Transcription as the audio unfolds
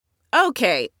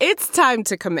Okay, it's time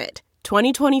to commit.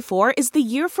 2024 is the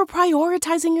year for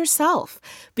prioritizing yourself.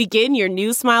 Begin your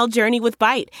new smile journey with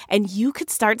Byte, and you could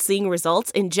start seeing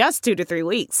results in just 2 to 3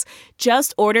 weeks.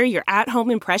 Just order your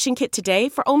at-home impression kit today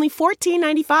for only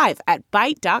 $14.95 at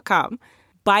Byte.com.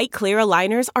 Byte Clear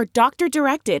aligners are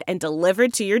doctor-directed and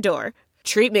delivered to your door.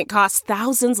 Treatment costs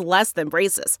thousands less than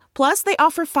braces. Plus, they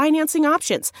offer financing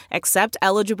options, accept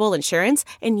eligible insurance,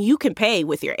 and you can pay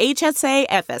with your HSA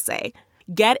FSA.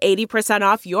 Get 80%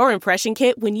 off your impression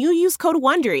kit when you use code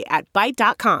WONDERY at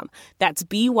Byte.com. That's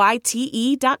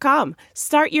BYTE.com.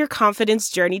 Start your confidence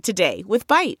journey today with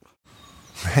Byte.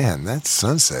 Man, that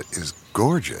sunset is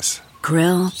gorgeous.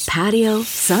 Grill, patio,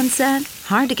 sunset.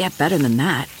 Hard to get better than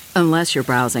that. Unless you're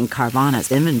browsing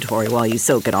Carvana's inventory while you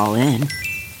soak it all in.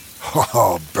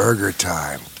 Oh, burger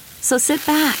time. So sit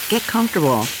back, get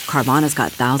comfortable. Carvana's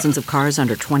got thousands of cars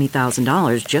under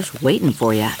 $20,000 just waiting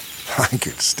for you. I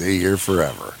could stay here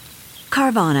forever.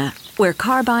 Carvana, where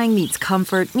car buying meets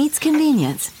comfort, meets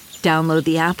convenience. Download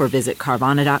the app or visit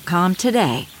Carvana.com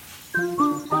today.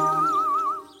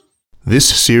 This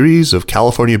series of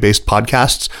California-based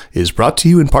podcasts is brought to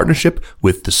you in partnership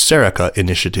with the Serica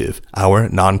Initiative, our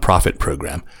nonprofit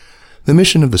program. The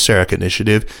mission of the Serica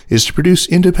Initiative is to produce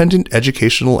independent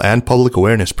educational and public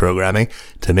awareness programming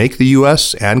to make the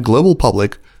U.S. and global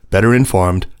public better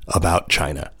informed about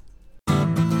China.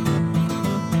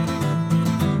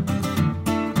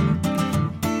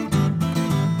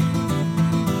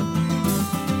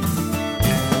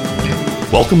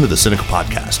 Welcome to the Sinica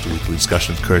Podcast, a weekly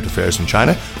discussion of current affairs in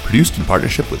China, produced in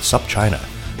partnership with SupChina.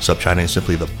 SupChina is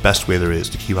simply the best way there is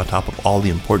to keep on top of all the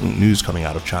important news coming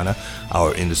out of China.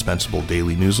 Our indispensable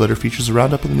daily newsletter features a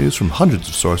roundup of the news from hundreds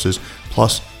of sources,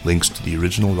 plus links to the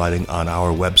original writing on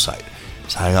our website.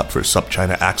 Sign up for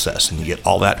SupChina Access and you get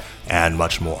all that and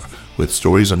much more, with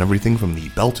stories on everything from the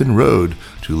Belt and Road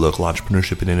to local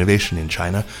entrepreneurship and innovation in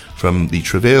China, from the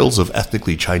travails of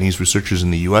ethnically Chinese researchers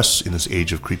in the U.S. in this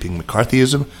age of creeping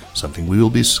McCarthyism, something we will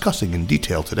be discussing in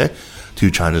detail today,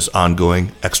 to China's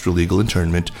ongoing extra-legal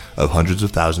internment of hundreds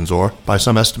of thousands, or, by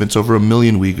some estimates, over 1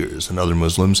 million Uyghurs and other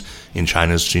Muslims in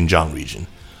China's Xinjiang region.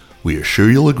 We are sure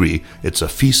you'll agree it's a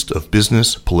feast of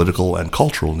business, political, and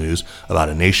cultural news about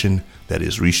a nation that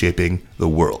is reshaping the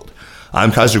world.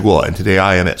 I'm Kaiser Kuo, and today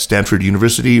I am at Stanford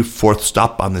University, fourth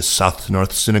stop on this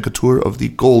south-to-north Sinica tour of the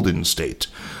Golden State.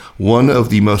 One of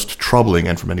the most troubling,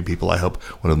 and for many people I hope,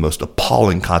 one of the most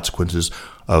appalling consequences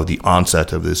of the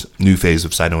onset of this new phase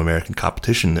of Sino-American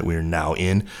competition that we are now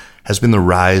in has been the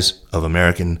rise of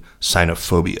American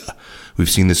Sinophobia. We've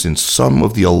seen this in some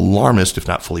of the alarmist, if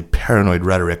not fully paranoid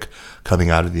rhetoric coming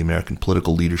out of the American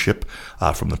political leadership,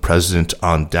 from the president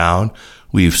on down.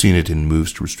 We've seen it in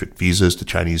moves to restrict visas to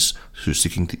Chinese who are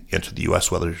seeking to enter the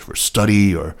U.S., whether for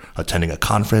study or attending a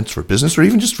conference, for business, or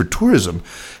even just for tourism.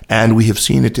 And we have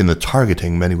seen it in the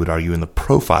targeting, many would argue, in the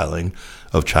profiling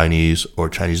of Chinese or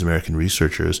Chinese-American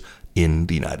researchers in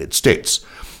the United States.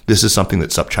 This is something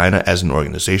that SupChina as an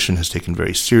organization has taken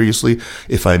very seriously.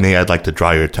 If I may, I'd like to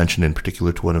draw your attention in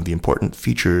particular to one of the important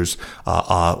features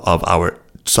of our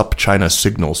SupChina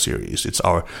Signal series. It's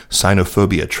our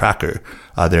Sinophobia tracker.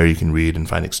 There you can read and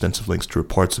find extensive links to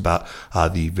reports about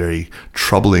the very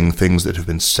troubling things that have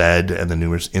been said and the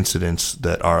numerous incidents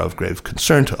that are of grave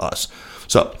concern to us.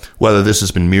 So whether this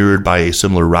has been mirrored by a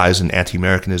similar rise in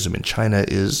anti-Americanism in China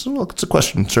is, well, it's a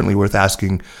question certainly worth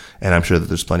asking, and I'm sure that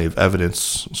there's plenty of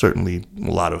evidence, certainly a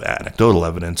lot of anecdotal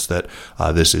evidence that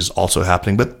this is also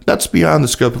happening, but that's beyond the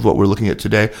scope of what we're looking at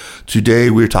today.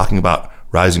 Today we're talking about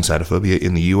rising xenophobia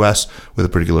in the U.S. with a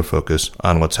particular focus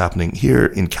on what's happening here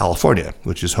in California,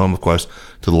 which is home, of course,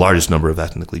 to the largest number of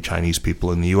ethnically Chinese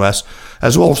people in the U.S.,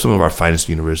 as well as some of our finest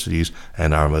universities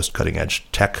and our most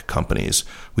cutting-edge tech companies.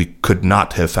 We could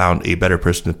not have found a better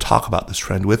person to talk about this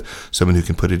trend with, someone who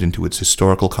can put it into its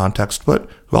historical context, but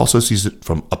who also sees it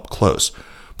from up close.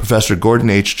 Professor Gordon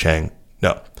H. Chang,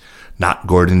 no, not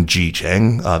Gordon G.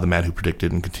 Chang, the man who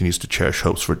predicted and continues to cherish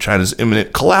hopes for China's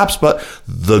imminent collapse, but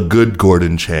the good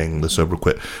Gordon Chang, the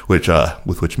sobriquet,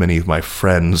 with which many of my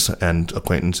friends and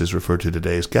acquaintances refer to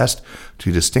today's guest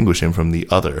to distinguish him from the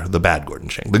bad Gordon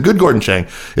Chang. The good Gordon Chang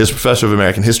is professor of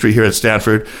American history here at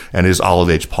Stanford and is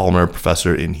Olive H. Palmer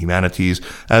Professor in Humanities,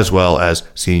 as well as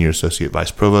Senior Associate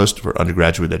Vice Provost for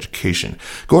Undergraduate Education.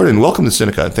 Gordon, welcome to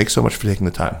Sinica, and thanks so much for taking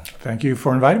the time. Thank you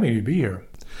for inviting me to be here.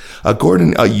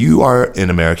 Gordon, you are an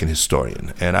American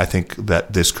historian, and I think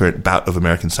that this current bout of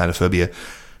American xenophobia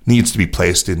needs to be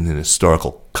placed in an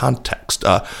historical context.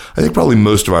 I think probably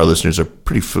most of our listeners are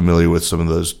pretty familiar with some of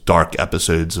those dark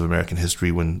episodes of American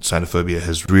history when xenophobia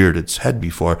has reared its head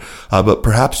before, but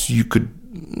perhaps you could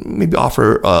maybe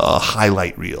offer a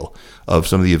highlight reel of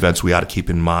some of the events we ought to keep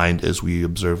in mind as we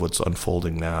observe what's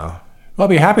unfolding now. Well, I'll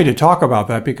be happy to talk about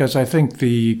that because I think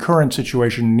the current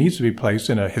situation needs to be placed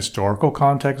in a historical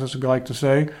context, as we like to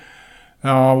say,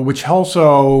 which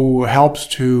also helps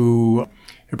to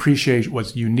appreciate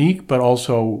what's unique, but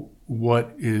also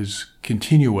what is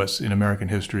continuous in American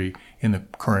history in the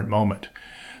current moment.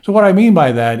 So what I mean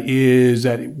by that is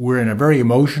that we're in a very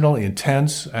emotional,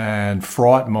 intense, and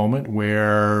fraught moment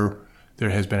where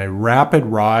there has been a rapid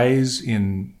rise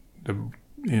in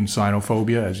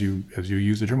xenophobia, as you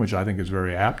use the term, which I think is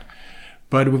very apt.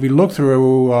 But if we look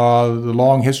through the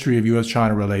long history of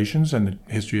U.S.-China relations and the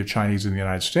history of Chinese in the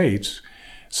United States,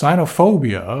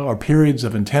 xenophobia, or periods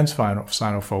of intense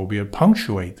xenophobia,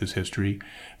 punctuate this history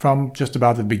from just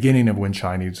about the beginning of when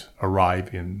Chinese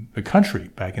arrived in the country,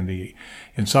 back in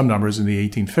some numbers in the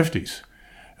 1850s.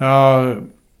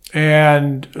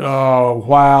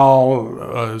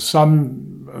 While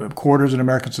some quarters in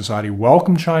American society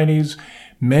welcomed Chinese,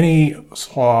 many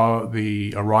saw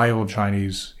the arrival of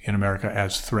Chinese in America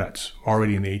as threats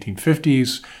already in the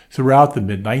 1850s, throughout the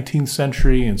mid-19th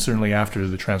century, and certainly after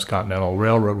the Transcontinental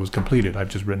Railroad was completed. I've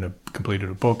just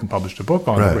completed a book and published a book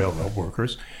on the railroad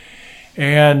workers.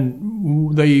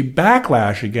 And the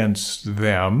backlash against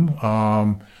them,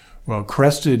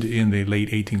 crested in the late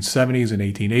 1870s and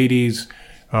 1880s,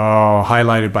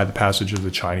 highlighted by the passage of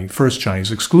the first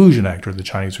Chinese Exclusion Act, or the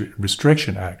Chinese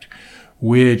Restriction Act,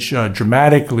 which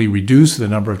dramatically reduced the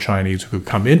number of Chinese who could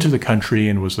come into the country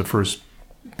and was the first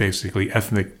basically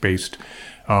ethnic-based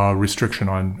restriction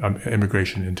on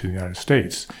immigration into the United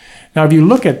States. Now, if you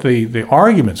look at the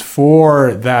arguments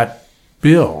for that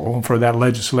bill, for that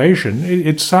legislation,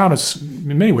 it sounds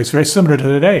in many ways very similar to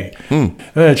today.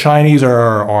 The Chinese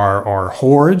are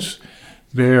hordes.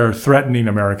 They're threatening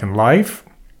American life.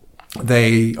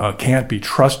 They can't be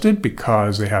trusted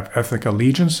because they have ethnic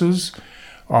allegiances.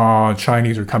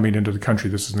 Chinese are coming into the country,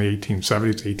 this is in the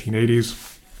 1870s,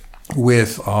 1880s,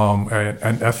 with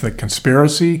an ethnic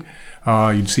conspiracy.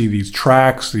 You'd see these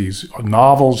tracts, these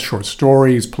novels, short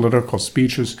stories, political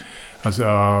speeches,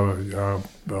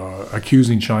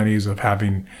 accusing Chinese of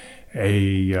having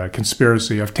a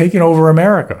conspiracy of taking over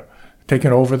America,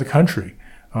 taking over the country.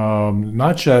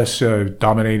 Not just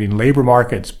dominating labor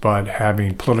markets, but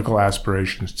having political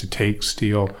aspirations to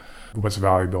steal what's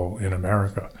valuable in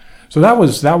America. So that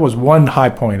was one high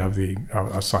point of the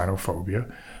xenophobia.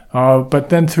 But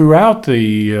then throughout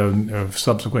the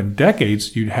subsequent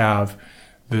decades, you'd have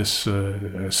this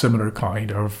similar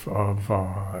kind of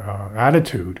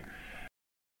attitude.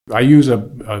 I use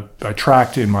a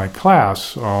tract in my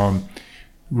class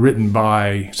written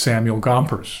by Samuel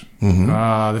Gompers,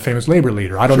 the famous labor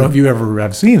leader. I don't know if you ever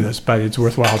have seen this, but it's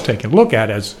worthwhile taking a look at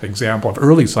as an example of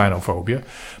early xenophobia.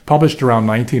 Published around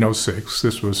 1906.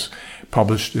 This was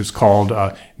published, it's called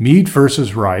Meat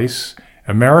versus Rice,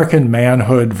 American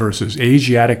Manhood versus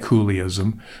Asiatic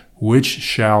Coolieism, Which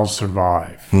Shall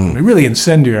Survive? A really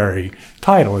incendiary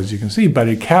title, as you can see, but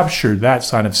it captured that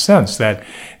kind of sense that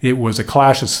it was a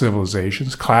clash of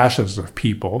civilizations, clashes of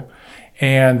people,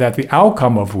 and that the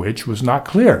outcome of which was not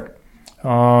clear.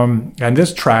 And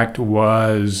this tract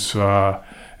was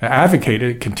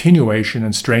advocated continuation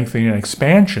and strengthening and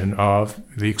expansion of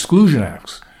the Exclusion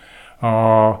Acts.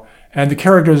 And the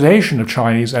characterization of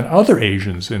Chinese and other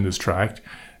Asians in this tract,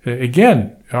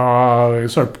 again,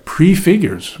 sort of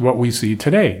prefigures what we see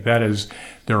today. That is,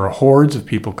 there are hordes of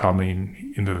people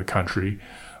coming into the country.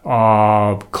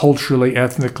 Culturally,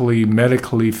 ethnically,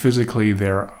 medically, physically,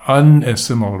 they're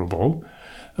unassimilable.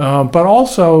 But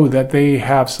also that they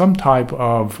have some type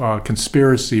of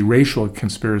conspiracy, racial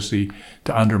conspiracy,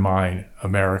 to undermine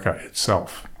America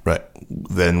itself. Right.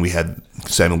 Then we had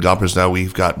Samuel Gompers. Now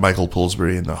we've got Michael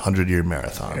Pillsbury in the 100-Year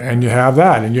Marathon. And you have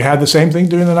that. And you had the same thing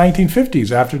during the 1950s,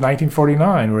 after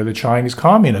 1949, where the Chinese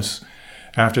communists,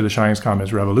 after the Chinese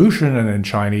Communist Revolution, and then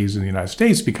Chinese in the United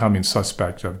States becoming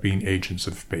suspect of being agents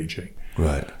of Beijing.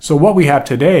 Right. So what we have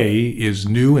today is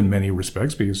new in many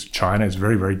respects, because China is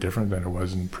very, very different than it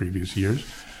was in previous years.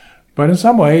 But in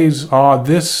some ways,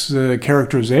 this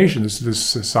characterization, this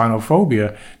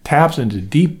xenophobia, taps into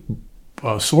deep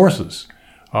sources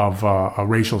of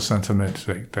racial sentiment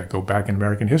that go back in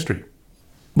American history.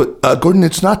 But Gordon,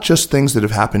 it's not just things that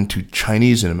have happened to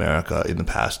Chinese in America in the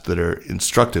past that are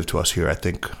instructive to us here, I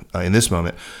think, in this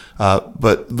moment,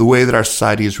 but the way that our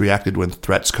society has reacted when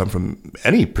threats come from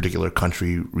any particular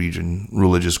country, region,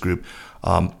 religious group.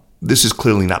 this is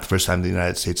clearly not the first time the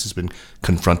United States has been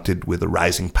confronted with a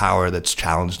rising power that's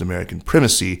challenged American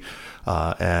primacy.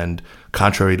 And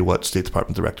contrary to what State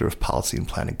Department Director of Policy and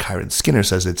Planning Kyron Skinner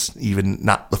says, it's even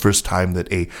not the first time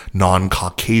that a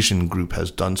non-Caucasian group has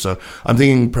done so. I'm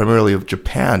thinking primarily of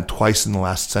Japan. Twice in the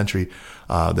last century,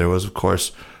 there was, of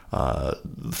course,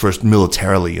 first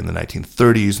militarily in the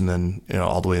 1930s, and then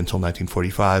all the way until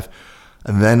 1945.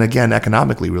 And then again,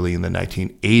 economically, really in the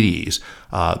 1980s,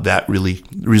 that really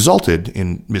resulted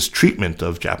in mistreatment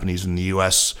of Japanese in the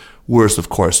U.S., worse, of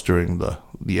course, during the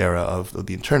era of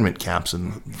the internment camps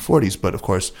in the 40s. But, of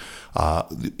course,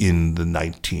 in the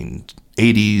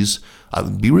 1980s,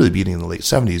 really beginning in the late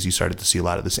 70s, you started to see a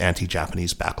lot of this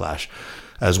anti-Japanese backlash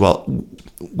as well.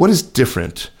 What is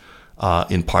different,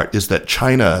 in part, is that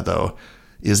China, though,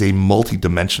 is a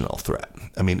multidimensional threat.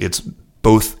 I mean, it's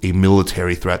both a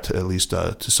military threat, to, at least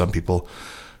to some people,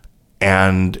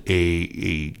 and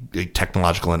a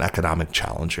technological and economic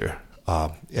challenger,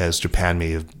 as Japan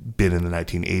may have been in the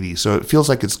 1980s. So it feels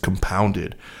like it's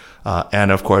compounded.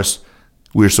 And of course,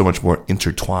 we're so much more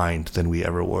intertwined than we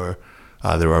ever were.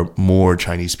 There are more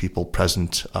Chinese people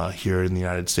present here in the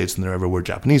United States than there ever were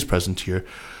Japanese present here.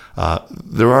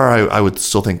 There are, I would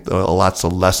still think, lots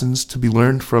of lessons to be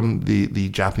learned from the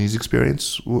Japanese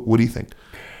experience. What do you think?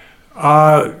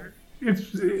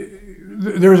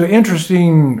 There's an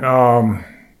interesting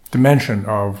dimension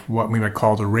of what we might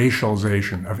call the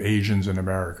racialization of Asians in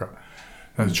America.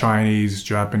 Chinese,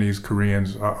 Japanese,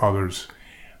 Koreans, others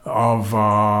of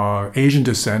Asian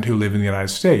descent who live in the United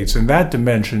States. And that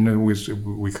dimension,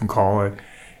 we can call it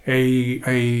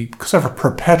a sort of a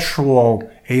perpetual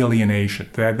alienation,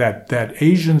 that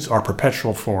Asians are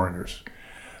perpetual foreigners.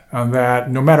 That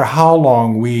no matter how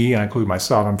long we, and I include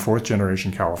myself, I'm fourth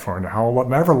generation California,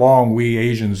 however long we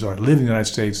Asians live in the United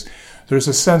States, there's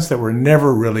a sense that we're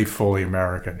never really fully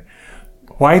American.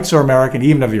 Whites are American,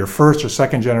 even if you're first or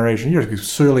second generation, you're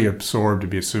certainly absorbed to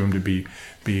be assumed to be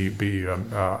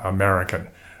American.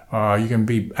 You can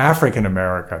be African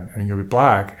American, and you can be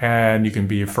black, and you can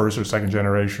be a first or second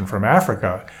generation from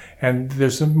Africa. And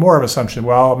there's more of an assumption,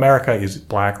 well, America is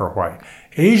black or white.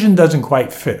 Asian doesn't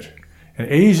quite fit. And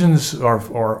Asians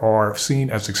are seen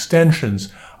as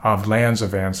extensions of lands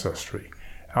of ancestry.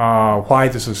 Why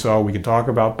this is so, we can talk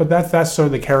about, but that's sort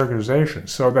of the characterization.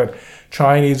 So that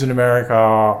Chinese in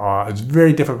America, it's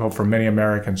very difficult for many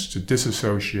Americans to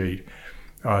disassociate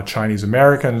Chinese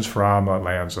Americans from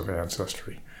lands of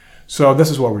ancestry. So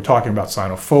this is what we're talking about,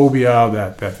 xenophobia,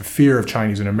 that the fear of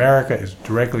Chinese in America is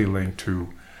directly linked to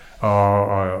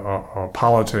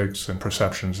politics and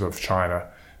perceptions of China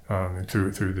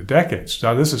through the decades.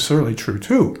 Now, this is certainly true,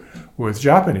 too, with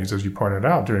Japanese, as you pointed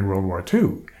out, during World War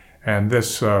II. And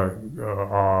this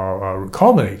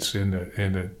culminates in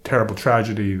the terrible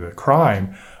tragedy, the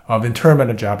crime of internment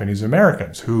of Japanese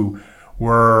Americans who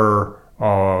were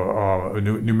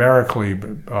numerically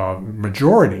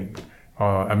majority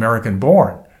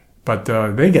American-born. But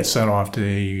they get sent off to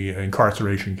the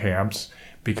incarceration camps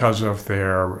because of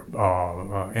their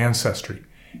ancestry.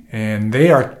 And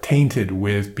they are tainted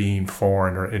with being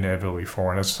foreign or inevitably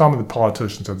foreign. As some of the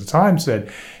politicians at the time said,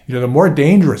 the more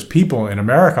dangerous people in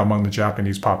America among the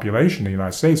Japanese population in the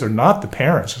United States are not the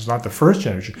parents, it's not the first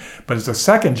generation, but it's the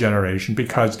second generation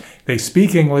because they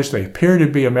speak English, they appear to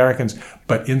be Americans,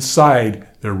 but inside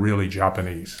they're really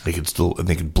Japanese. They can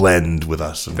blend with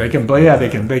us. They can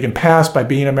pass by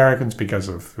being Americans because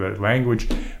of their language,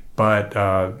 but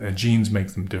genes make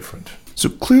them different. So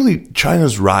clearly,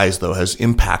 China's rise, though, has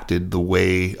impacted the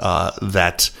way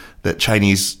that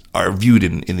Chinese are viewed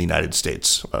in the United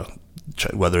States,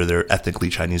 whether they're ethnically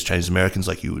Chinese Americans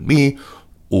like you and me,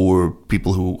 or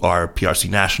people who are PRC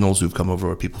nationals who've come over,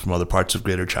 or people from other parts of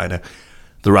Greater China.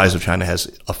 The rise of China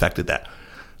has affected that.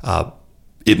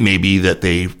 It may be that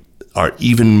they are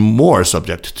even more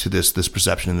subject to this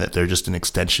perception that they're just an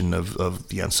extension of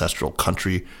the ancestral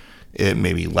country. It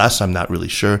may be less. I'm not really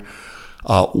sure.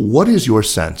 What is your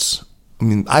sense? I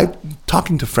mean,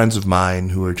 talking to friends of mine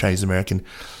who are Chinese American,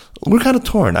 we're kind of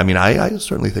torn. I mean, I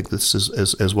certainly think this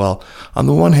is as well. On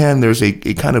the one hand, there's a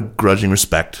kind of grudging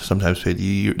respect sometimes for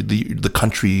the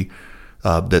country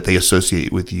that they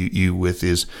associate with you with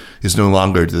is no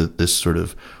longer this sort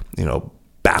of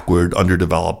backward,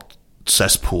 underdeveloped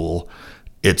cesspool.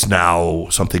 It's now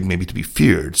something maybe to be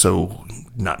feared. So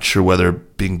not sure whether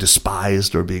being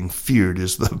despised or being feared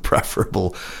is the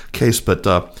preferable case. But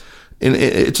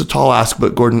it's a tall ask.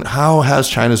 But Gordon, how has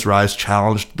China's rise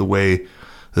challenged the way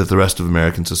that the rest of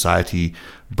American society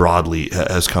broadly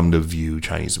has come to view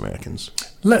Chinese Americans?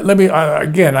 Let me,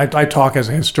 again, I talk as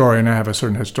a historian. I have a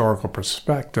certain historical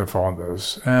perspective on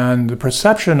this. And the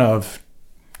perception of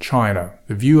China,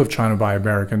 the view of China by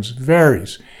Americans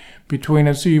varies between,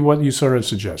 and see what you sort of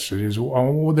suggested, is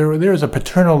there is a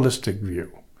paternalistic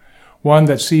view. One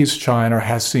that sees China, or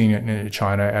has seen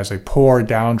China, as a poor,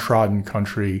 downtrodden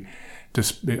country,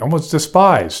 almost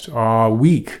despised,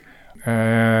 weak,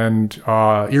 and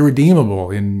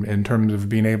irredeemable in terms of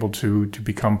being able to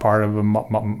become part of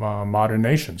modern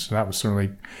nations. And that was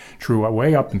certainly true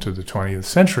way up into the 20th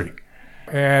century.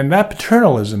 And that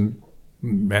paternalism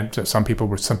meant that some people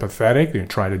were sympathetic, they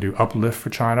tried to do uplift for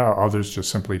China, or others just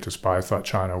simply despised, thought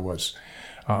China was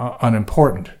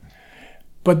unimportant.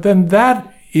 But then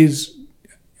that is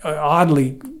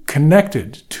oddly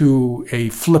connected to a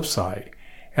flip side,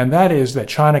 and that is that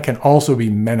China can also be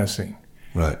menacing.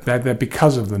 Right. That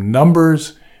because of the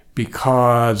numbers,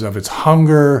 because of its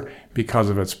hunger, because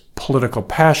of its political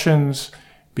passions,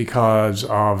 because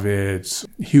of its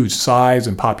huge size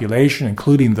and population,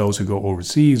 including those who go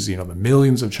overseas, the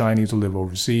millions of Chinese who live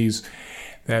overseas,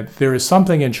 that there is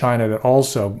something in China that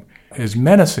also is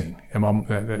menacing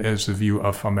as the view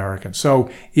of Americans. So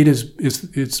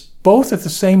it's both at the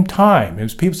same time.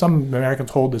 Some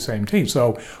Americans hold the same team.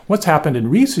 So what's happened in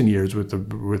recent years with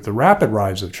the rapid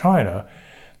rise of China,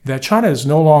 that China is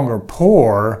no longer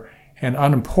poor and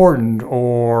unimportant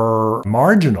or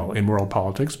marginal in world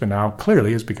politics, but now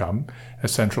clearly has become a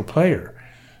central player.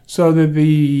 So that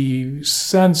the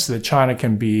sense that China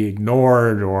can be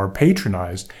ignored or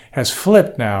patronized has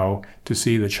flipped now to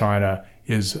see that China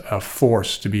is a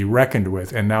force to be reckoned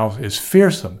with and now is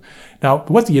fearsome. Now,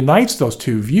 what unites those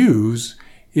two views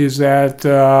is that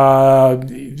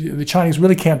the Chinese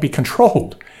really can't be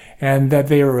controlled, and that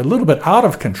they are a little bit out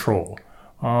of control.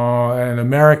 And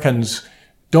Americans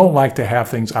don't like to have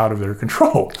things out of their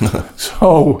control.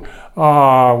 So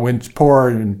when poor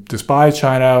and despised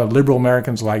China, liberal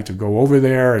Americans like to go over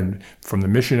there, and from the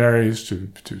missionaries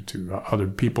to other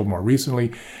people more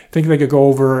recently, think they could go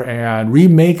over and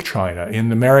remake China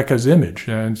in America's image,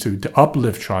 and to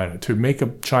uplift China, to make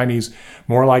a Chinese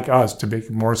more like us, to make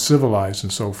it more civilized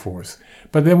and so forth.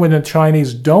 But then when the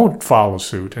Chinese don't follow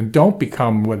suit and don't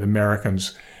become what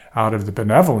Americans out of the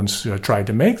benevolence tried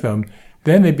to make them,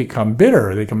 then they become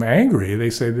bitter, they become angry. They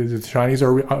say that the Chinese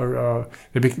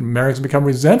Americans become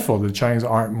resentful that the Chinese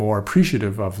aren't more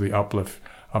appreciative of the uplift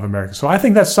of America. So I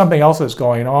think that's something else that's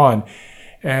going on.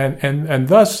 And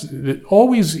thus,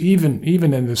 always, even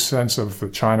in the sense of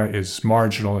that China is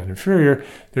marginal and inferior,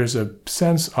 there's a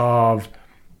sense of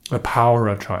the power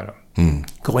of China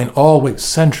going all the way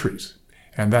centuries.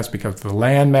 And that's because of the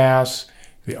landmass,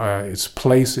 its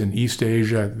place in East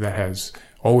Asia that has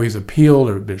always appealed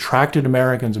or attracted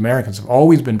Americans. Americans have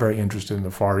always been very interested in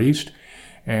the Far East,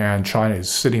 and China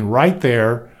is sitting right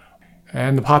there,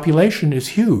 and the population is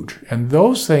huge. And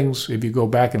those things, if you go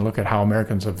back and look at how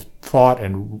Americans have thought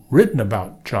and written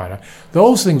about China,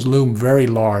 those things loom very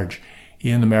large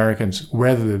in Americans,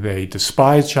 whether they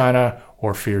despise China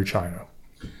or fear China.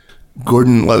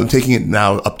 Gordon, taking it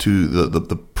now up to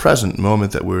the present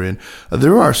moment that we're in,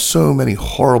 there are so many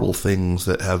horrible things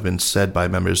that have been said by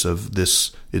members of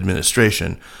this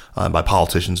administration, by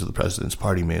politicians of the president's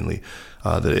party mainly,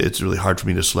 that it's really hard for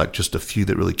me to select just a few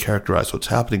that really characterize what's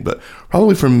happening. But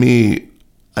probably for me,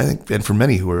 I think, and for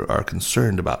many who are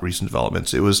concerned about recent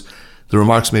developments, it was the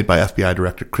remarks made by FBI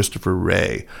Director Christopher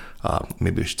Wray,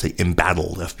 maybe we should say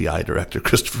embattled FBI Director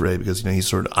Christopher Wray, because he's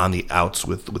sort of on the outs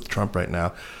with Trump right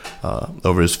now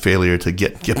over his failure to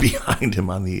get behind him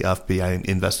on the FBI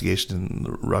investigation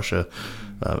in Russia.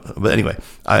 But anyway,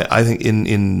 I think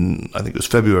I think it was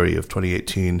February of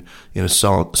 2018, in a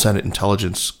Senate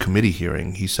Intelligence Committee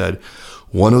hearing, he said,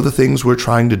 "One of the things we're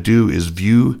trying to do is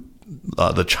view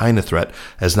the China threat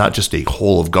as not just a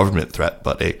whole of government threat,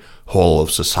 but a whole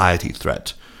of society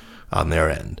threat on their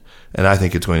end. And I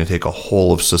think it's going to take a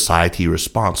whole of society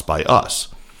response by us."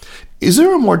 Is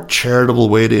there a more charitable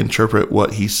way to interpret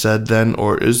what he said then,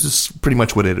 or is this pretty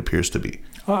much what it appears to be?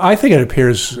 I think it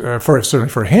appears, certainly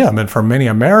for him and for many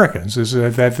Americans, is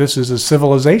that this is a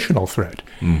civilizational threat.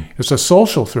 It's a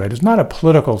social threat. It's not a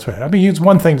political threat. I mean, it's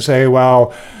one thing to say,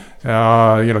 well,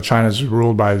 China's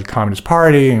ruled by the Communist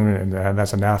Party, and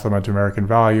that's anathema to American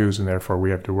values, and therefore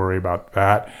we have to worry about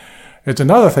that. It's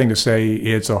another thing to say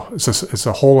it's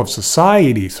a whole of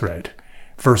society threat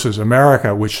versus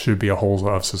America, which should be a whole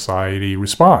of society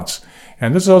response.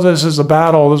 And this is a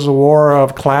battle, this is a war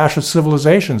of clash of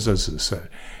civilizations, as it said.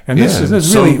 And this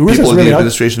is really people in the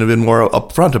administration have been more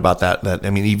upfront about that. I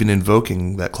mean, even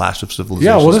invoking that clash of civilizations.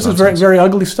 Yeah, well, this is very, very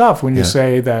ugly stuff when you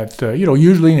say that,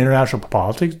 usually in international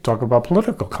politics, you talk about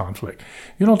political conflict.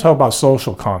 You don't talk about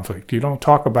social conflict. You don't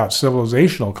talk about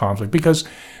civilizational conflict, because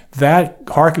that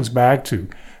harkens back to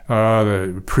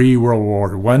the pre-World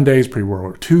War I days, pre-World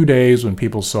War II days, when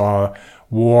people saw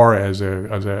war as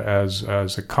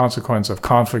a consequence of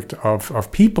conflict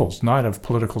of peoples, not of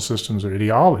political systems or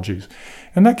ideologies.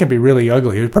 And that can be really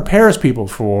ugly. It prepares people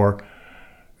for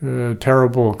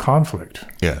terrible conflict.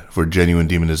 Yeah, for genuine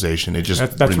demonization. It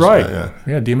just that's right.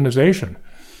 Demonization.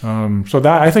 So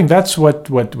that, I think that's what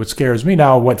scares me.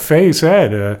 Now, what Fay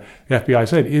said, the FBI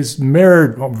said, is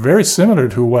mirrored very similar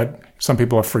to what some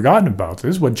people have forgotten about.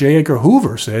 This is what J. Edgar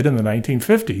Hoover said in the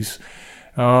 1950s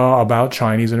about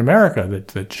Chinese in America,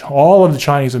 that all of the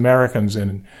Chinese Americans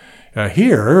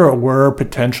here were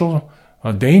potential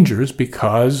dangers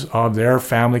because of their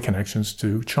family connections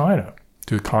to China,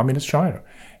 to communist China.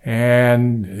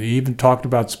 And he even talked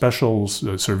about special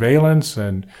surveillance,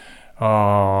 and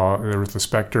there was the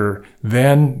specter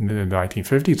then in the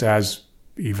 1950s, as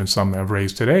even some have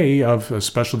raised today, of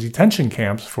special detention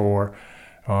camps for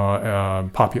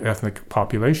ethnic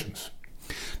populations.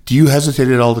 Do you hesitate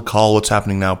at all to call what's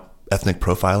happening now ethnic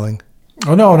profiling?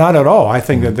 Oh, no, not at all. I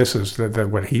think that this is that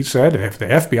what he said. If the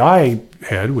FBI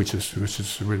head, which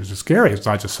is really scary, it's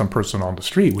not just some person on the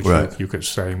street, which right. you could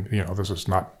say, this is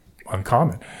not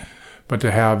uncommon, but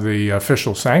to have the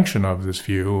official sanction of this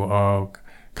view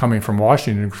coming from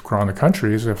Washington around the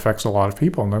country, it affects a lot of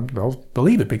people, and they'll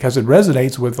believe it because it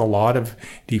resonates with a lot of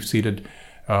deep-seated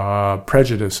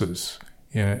prejudices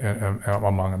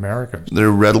among Americans.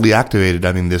 They're readily activated.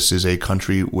 I mean, this is a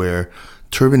country where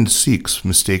turbaned Sikhs,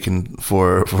 mistaken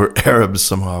for Arabs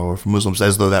somehow or for Muslims,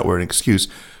 as though that were an excuse,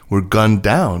 were gunned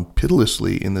down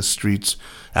pitilessly in the streets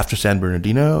after San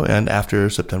Bernardino and after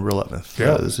September 11th.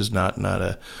 Yeah. This is not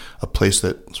a place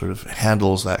that sort of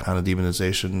handles that kind of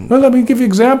demonization. Well, let me give you an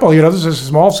example. This is a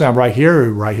small town right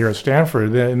here at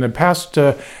Stanford. In the past,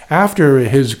 after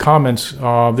his comments,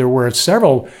 there were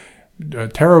several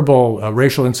terrible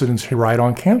racial incidents right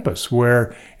on campus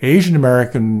where Asian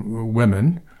American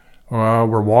women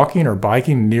were walking or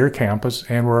biking near campus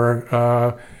and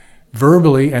were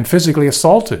verbally and physically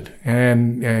assaulted,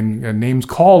 and names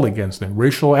called against them,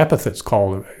 racial epithets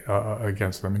called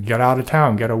against them, and get out of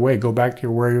town, get away, go back to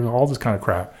all this kind of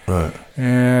crap. Right.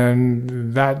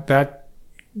 And that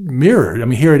mirrored. I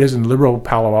mean, here it is in liberal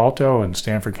Palo Alto and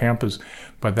Stanford campus,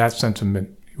 but that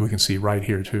sentiment we can see right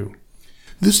here too.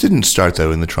 This didn't start,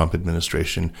 though, in the Trump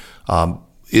administration.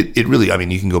 It really, I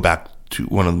mean, you can go back to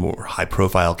one of the more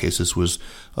high-profile cases was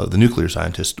the nuclear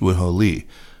scientist Wen-Ho Lee,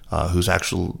 whose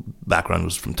actual background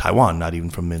was from Taiwan, not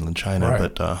even from mainland China,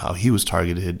 right. But how he was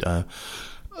targeted.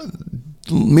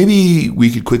 Maybe we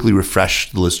could quickly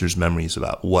refresh the listeners' memories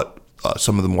about what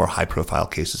some of the more high-profile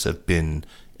cases have been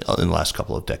in the last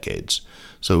couple of decades.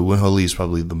 So Wen-Ho Lee is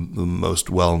probably the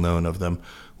most well-known of them.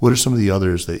 What are some of the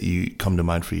others that you come to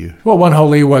mind for you? Well, Wen-Ho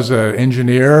Lee was an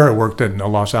engineer, worked at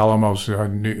Los Alamos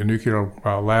nuclear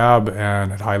lab and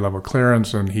had high-level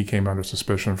clearance, and he came under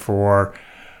suspicion for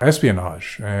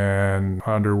espionage and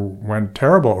underwent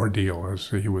terrible ordeal as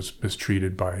he was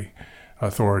mistreated by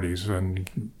authorities and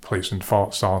placed in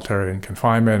solitary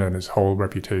confinement, and his whole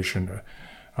reputation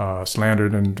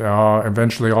slandered. And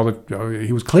eventually,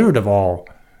 he was cleared of all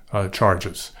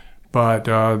charges. But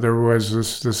there was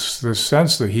this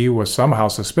sense that he was somehow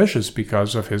suspicious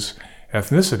because of his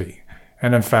ethnicity.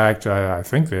 And in fact, I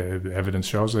think the evidence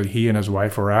shows that he and his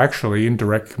wife were actually in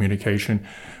direct communication,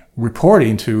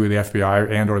 reporting to the FBI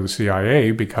and or the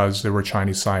CIA, because there were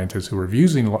Chinese scientists who were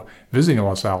visiting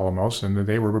Los Alamos, and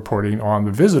they were reporting on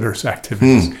the visitors'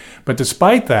 activities. But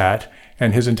despite that,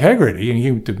 and his integrity, and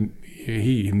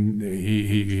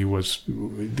he was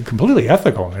completely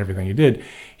ethical in everything he did,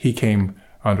 he came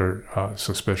under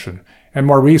suspicion. And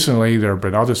more recently, there have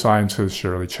been other scientists,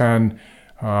 Shirley Chen,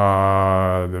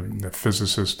 the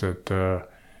physicist at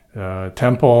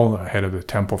Temple, head of the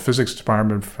Temple Physics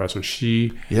Department, Professor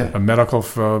Shi, medical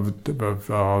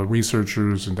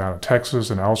researchers down in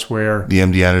Texas and elsewhere. The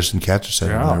MD Anderson Cancer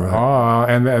Center. Right?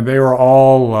 And they were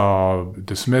all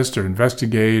dismissed or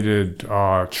investigated,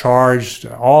 charged.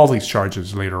 All these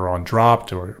charges later on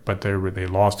dropped, but they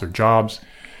lost their jobs.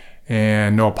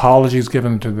 And no apologies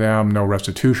given to them, no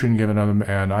restitution given to them.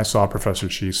 And I saw Professor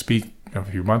Shi speak a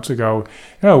few months ago.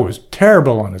 It was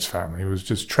terrible on his family. It was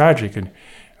just tragic, and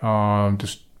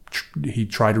he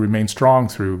tried to remain strong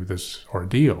through this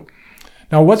ordeal.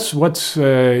 Now, what's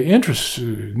noteworthy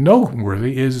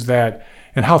is that,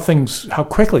 and how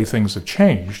quickly things have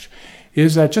changed,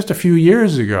 is that just a few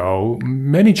years ago,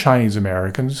 many Chinese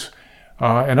Americans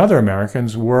and other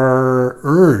Americans were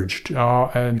urged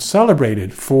and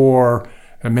celebrated for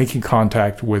making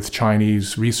contact with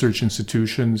Chinese research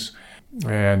institutions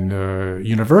and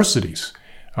universities.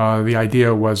 The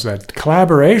idea was that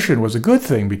collaboration was a good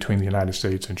thing between the United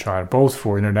States and China, both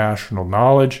for international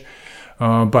knowledge,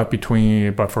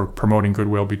 but for promoting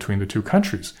goodwill between the two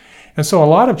countries. And so a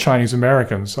lot of Chinese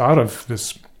Americans, out of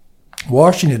this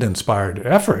Washington-inspired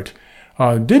effort,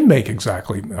 did make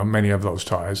exactly many of those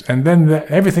ties. And then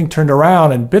everything turned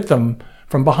around and bit them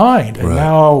from behind. And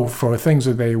now, for things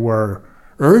that they were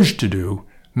urged to do,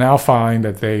 now find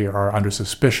that they are under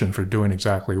suspicion for doing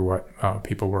exactly what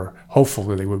people were hopeful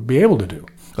that they would be able to do.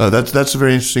 That's a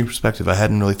very interesting perspective. I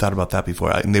hadn't really thought about that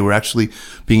before. And they were actually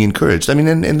being encouraged. I mean,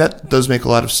 and that does make a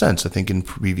lot of sense. I think in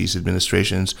previous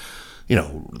administrations,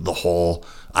 the whole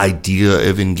idea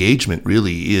of engagement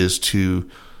really is to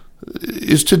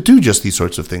do just these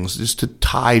sorts of things, is to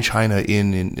tie China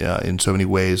in so many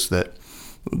ways that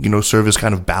serve as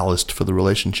kind of ballast for the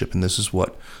relationship. And this is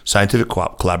what scientific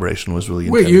collaboration was really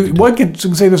intended to do. One can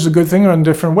say this is a good thing in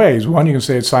different ways. One, you can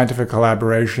say scientific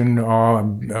collaboration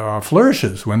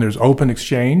flourishes when there's open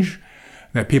exchange,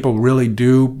 that people really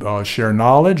do share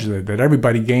knowledge, that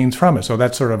everybody gains from it. So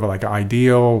that's sort of like an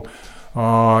ideal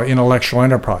intellectual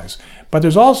enterprise. But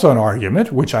there's also an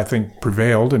argument, which I think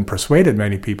prevailed and persuaded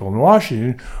many people in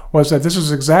Washington, was that this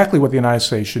is exactly what the United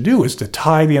States should do, is to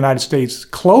tie the United States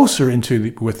closer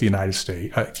with the United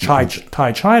States,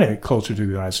 tie China closer to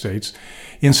the United States,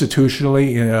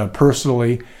 institutionally,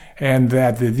 personally, and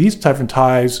that these type of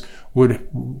ties would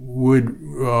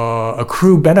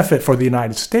accrue benefit for the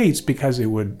United States because it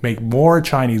would make more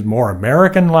Chinese more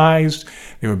Americanized.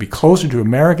 They would be closer to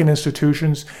American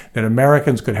institutions, that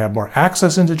Americans could have more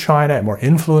access into China and more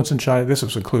influence in China. This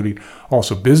was including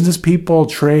also business people,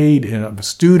 trade,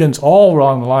 students, all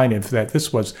along the line, that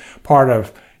this was part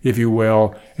of, if you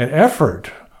will, an effort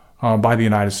by the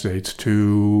United States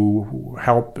to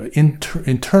help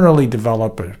internally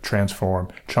develop and transform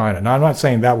China. Now, I'm not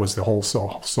saying that was the whole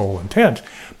sole intent,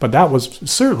 but that was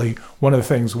certainly one of the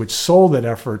things which sold that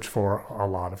effort for a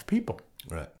lot of people.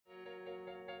 Right.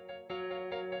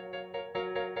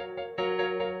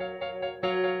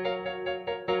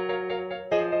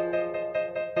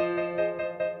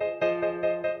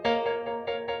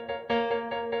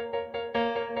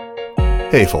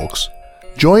 Hey, folks.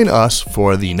 Join us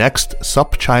for the next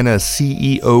SupChina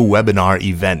CEO webinar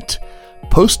event,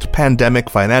 Post-Pandemic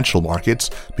Financial Markets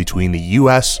Between the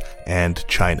U.S. and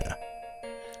China.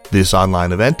 This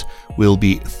online event will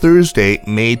be Thursday,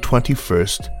 May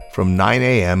 21st from 9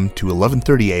 a.m. to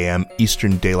 11:30 a.m.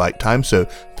 Eastern Daylight Time, so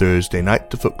Thursday night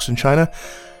to folks in China.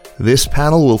 This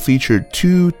panel will feature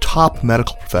two top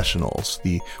medical professionals,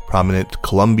 the prominent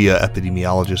Columbia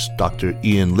epidemiologist Dr.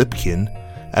 Ian Lipkin,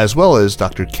 as well as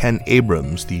Dr. Ken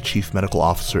Abrams, the Chief Medical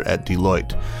Officer at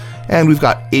Deloitte. And we've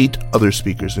got 8 other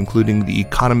speakers, including the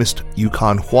economist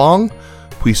Yukon Huang,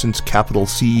 Puissance Capital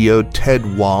CEO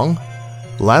Ted Wong,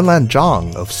 Lanlan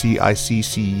Zhang of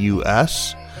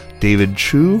CICC-US, David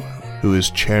Chu, who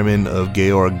is chairman of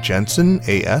Georg Jensen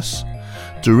AS,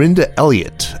 Dorinda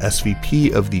Elliott,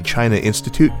 SVP of the China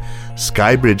Institute,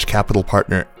 Skybridge Capital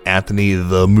partner Anthony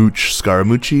the Mooch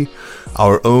Scaramucci,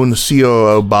 our own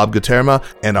COO Bob Guterma,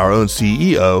 and our own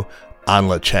CEO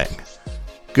Anla Cheng.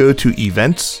 Go to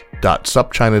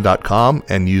events.supchina.com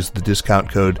and use the discount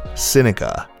code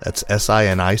SINICA, that's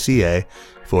SINICA,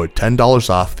 for $10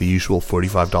 off the usual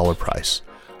 $45 price.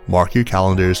 Mark your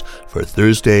calendars for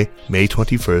Thursday, May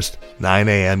 21st, 9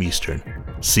 a.m. Eastern.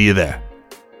 See you there.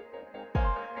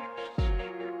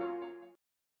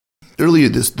 Earlier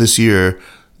this year,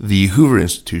 the Hoover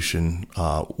Institution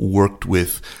worked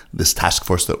with this task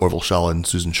force that Orville Schell and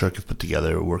Susan Shirk have put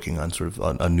together, working on sort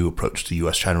of a new approach to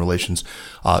U.S.-China relations,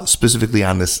 specifically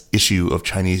on this issue of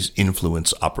Chinese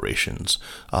influence operations.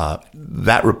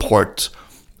 That report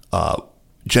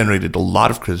generated a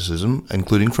lot of criticism,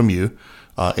 including from you,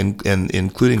 and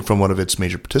including from one of its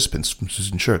major participants, from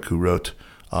Susan Shirk, who wrote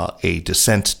a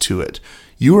dissent to it.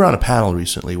 You were on a panel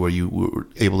recently where you were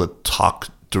able to talk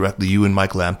directly, you and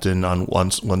Mike Lampton on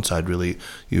one side, really,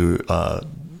 you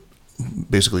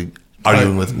basically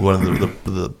arguing with one of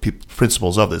the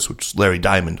principals of this, which is Larry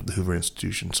Diamond of the Hoover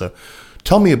Institution. So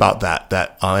tell me about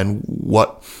that and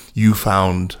what you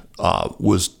found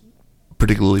was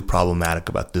particularly problematic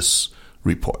about this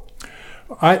report.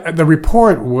 The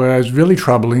report was really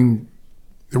troubling.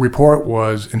 The report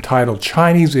was entitled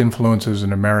Chinese Influences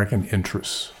in American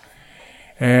Interests.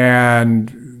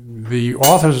 And the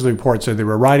authors of the report said they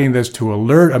were writing this to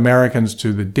alert Americans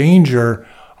to the danger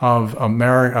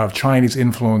of Chinese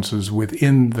influences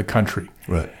within the country.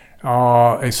 Right.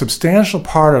 A substantial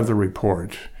part of the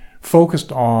report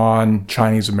focused on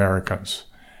Chinese Americans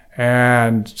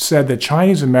and said that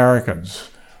Chinese Americans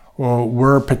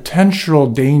were potential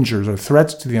dangers or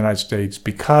threats to the United States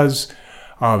because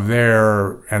of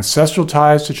their ancestral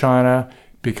ties to China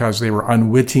because they were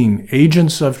unwitting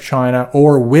agents of China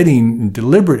or witting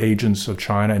deliberate agents of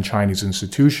China and Chinese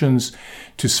institutions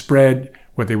to spread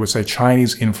what they would say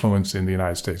Chinese influence in the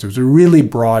United States. It was a really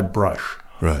broad brush.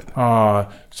 Right.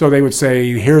 So they would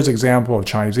say, here's an example of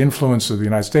Chinese influence of the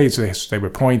United States. They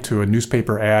would point to a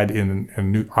newspaper ad in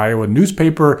an Iowa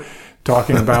newspaper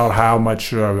talking about how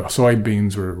much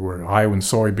soybeans were Iowan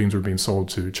soybeans were being sold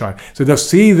to China. So they'll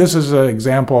see this is an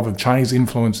example of Chinese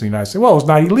influence in the United States. Well, it's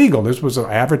not illegal. This was an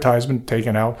advertisement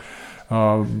taken out,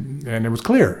 and it was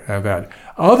clear that.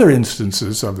 Other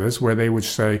instances of this where they would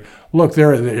say, look,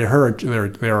 there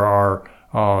are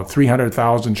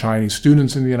 300,000 Chinese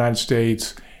students in the United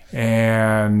States,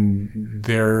 and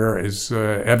there is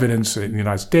evidence in the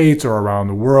United States or around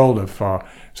the world of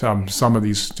some of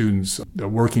these students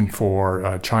working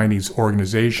for Chinese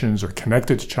organizations or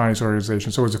connected to Chinese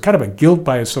organizations. So it was a kind of a guilt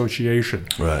by association,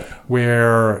 right,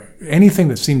 where anything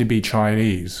that seemed to be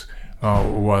Chinese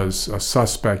was a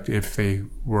suspect if they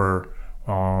were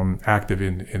active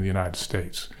in the United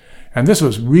States. And this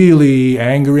was really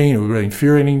angering, it was really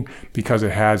infuriating because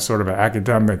it had sort of an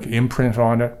academic imprint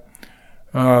on it.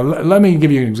 Let me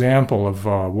give you an example of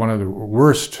one of the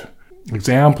worst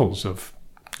examples of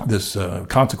this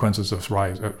consequences of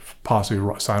possibly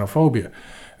xenophobia.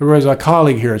 There was a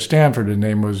colleague here at Stanford, his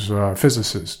name was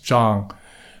physicist Zhang,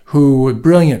 who was a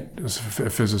brilliant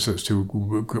physicist who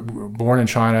born in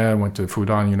China, went to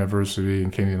Fudan University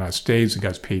and came to the United States and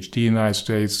got his PhD in the United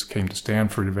States, came to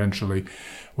Stanford eventually,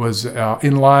 was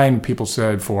in line, people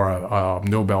said, for a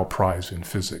Nobel Prize in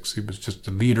physics. He was just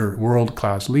a leader,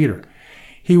 world-class leader.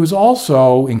 He was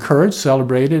also encouraged,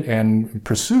 celebrated, and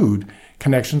pursued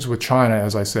connections with China,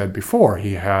 as I said before.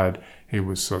 He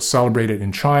was celebrated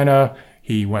in China.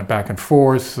 He went back and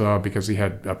forth because he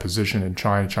had a position in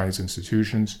Chinese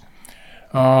institutions.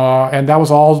 And that was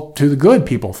all to the good,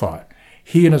 people thought.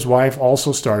 He and his wife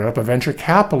also started up a venture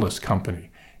capitalist company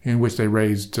in which they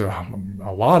raised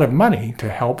a lot of money to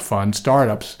help fund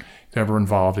startups that were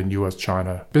involved in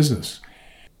U.S.-China business.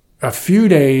 A few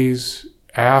days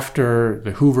after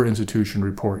the Hoover Institution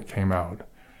report came out,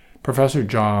 Professor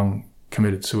Zhang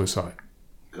committed suicide.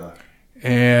 God.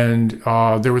 And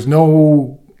there was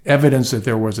no evidence that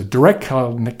there was a direct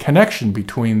connection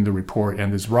between the report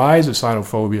and this rise of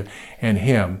xenophobia and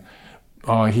him.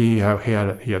 He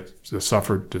had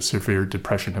suffered severe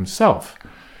depression himself.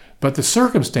 But the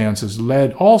circumstances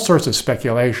led all sorts of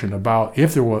speculation about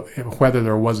whether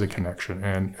there was a connection,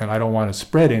 and I don't want to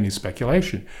spread any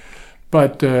speculation.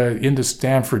 But in the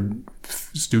Stanford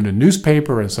student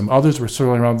newspaper and some others were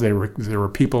circling around, there were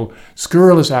people,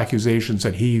 scurrilous accusations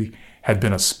that he had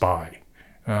been a spy.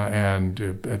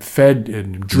 And fed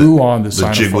and drew on the xenophobia.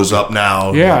 The jig was up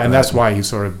now. Yeah, and that's why he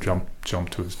sort of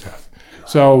jumped to his death.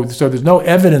 So there's no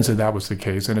evidence that was the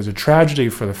case, and it's a tragedy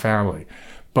for the family.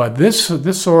 But this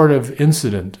sort of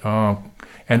incident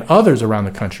and others around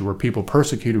the country where people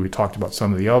persecuted, we talked about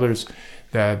some of the others,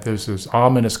 that there's this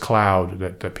ominous cloud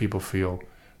that people feel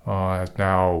is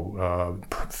now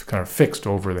kind of fixed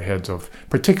over the heads of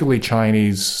particularly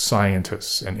Chinese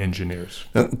scientists and engineers.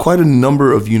 Quite a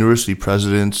number of university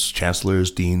presidents, chancellors,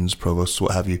 deans, provosts,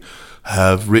 what have you,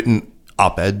 have written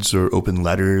op-eds or open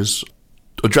letters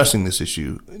addressing this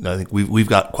issue. And I think we've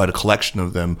got quite a collection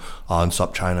of them on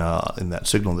SupChina in that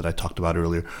signal that I talked about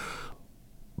earlier.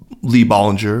 Lee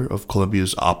Bollinger of Columbia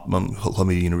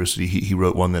University, he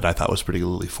wrote one that I thought was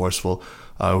particularly forceful,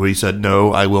 where he said,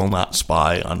 "No, I will not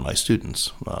spy on my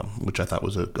students," which I thought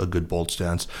was a good, bold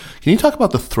stance. Can you talk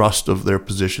about the thrust of their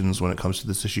positions when it comes to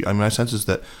this issue? I mean, my sense is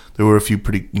that there were a few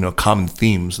pretty common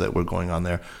themes that were going on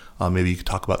there. Maybe you could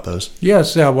talk about those.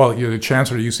 Yes, well, the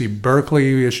chancellor of UC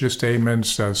Berkeley issued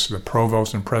statements, as the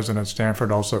provost and president of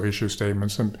Stanford also issued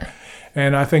statements,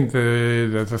 and I think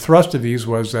the thrust of these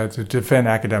was that to defend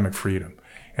academic freedom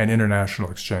and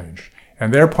international exchange.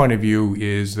 And their point of view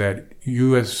is that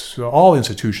all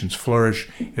institutions flourish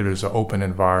if there's an open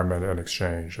environment and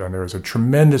exchange, and there is a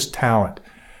tremendous talent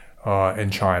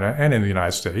in China and in the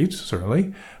United States,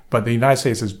 certainly, but the United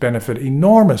States has benefited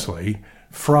enormously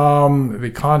from the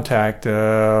contact,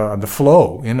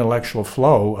 the intellectual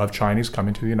flow of Chinese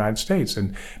coming to the United States.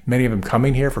 And many of them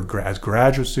coming here as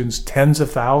graduate students, tens of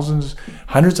thousands,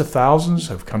 hundreds of thousands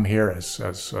have come here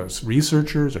as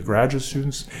researchers or graduate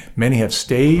students. Many have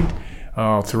stayed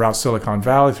throughout Silicon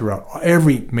Valley, throughout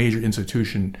every major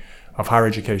institution of higher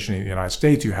education in the United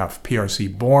States. You have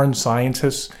PRC-born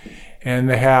scientists, and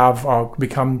they have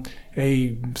become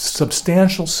a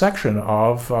substantial section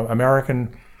of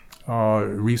American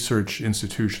research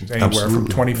institutions. Anywhere from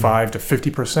 25 to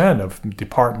 50% of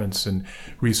departments and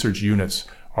research units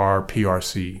are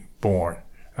PRC born.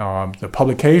 The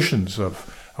publications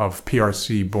of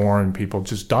PRC-born people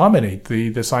just dominate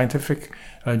the scientific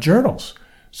journals.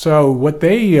 So what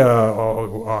they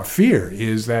fear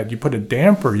is that you put a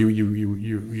damper,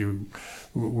 you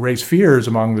raise fears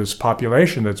among this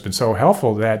population that's been so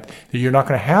helpful that you're not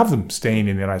going to have them staying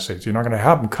in the United States. You're not going to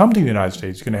have them come to the United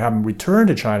States. You're going to have them return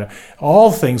to China.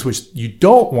 All things which you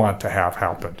don't want to have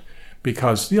happened.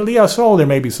 Because, so there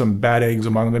may be some bad eggs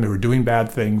among them who are doing bad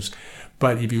things.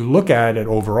 But if you look at it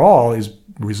overall, it's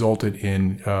resulted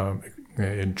in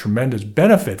tremendous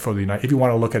benefit for the United. If you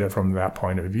want to look at it from that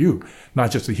point of view,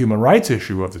 not just the human rights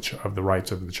issue of the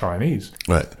rights of the Chinese,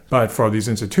 right? But for these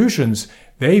institutions,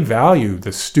 they value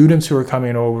the students who are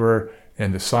coming over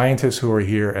and the scientists who are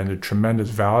here, and the tremendous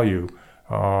value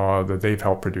that they've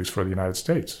helped produce for the United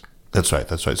States. That's right.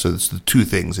 So it's the two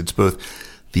things. It's both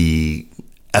the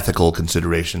ethical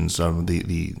considerations, frankly,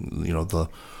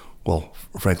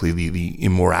 the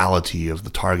immorality of the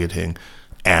targeting,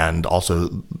 and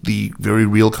also the very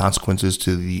real consequences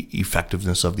to the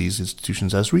effectiveness of these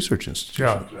institutions as research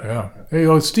institutions.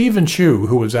 Yeah. Stephen Chu,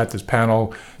 who was at this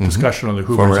panel discussion on the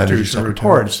Hoover Institution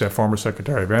report, former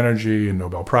Secretary of Energy and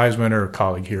Nobel Prize winner, a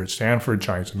colleague here at Stanford,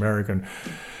 Chinese American.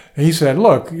 And he said,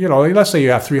 look, let's say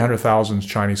you have 300,000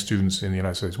 Chinese students in the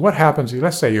United States. What happens?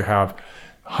 Let's say you have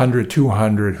 100,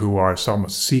 200 who are some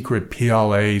secret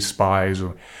PLA spies.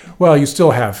 Well, you still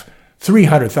have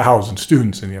 300,000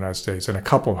 students in the United States and a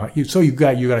couple of, so you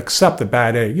got to accept the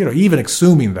bad egg. Even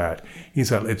assuming that, he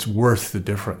said it's worth the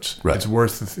difference. Right. It's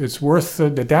worth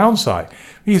the downside.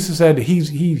 He said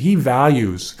he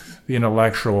values the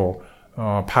intellectual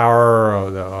power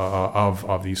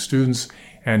of these students,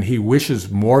 and he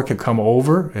wishes more could come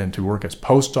over and to work as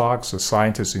postdocs, as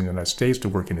scientists in the United States, to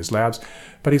work in his labs.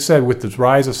 But he said with the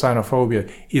rise of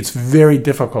Sinophobia, it's very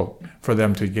difficult for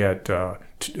them to get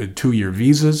 2-year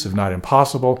visas, if not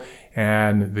impossible.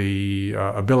 And the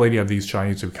ability of these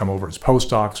Chinese to come over as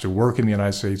postdocs to work in the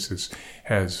United States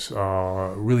has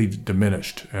really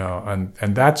diminished. And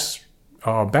that's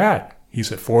bad, he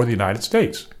said, for the United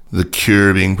States. The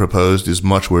cure being proposed is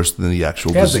much worse than the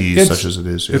actual disease, such as it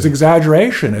is. It's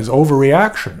exaggeration, it's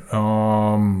overreaction,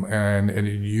 and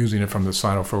using it from the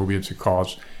Sinophobia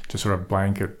to sort of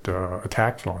blanket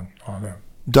attacks on them.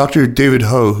 Dr. David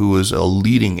Ho, who was a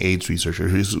leading AIDS researcher,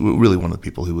 who's really one of the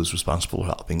people who was responsible for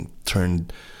helping turn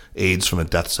AIDS from a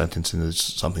death sentence into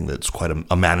something that's quite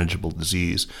a manageable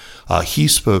disease. He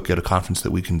spoke at a conference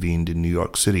that we convened in New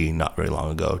York City not very long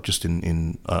ago, just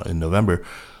in November,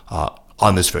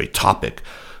 on this very topic.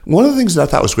 One of the things that I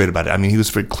thought was great about it, he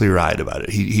was very clear-eyed about it.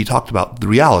 He talked about the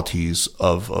realities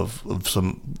of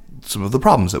some of the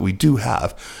problems that we do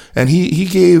have, and he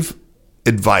gave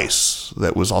advice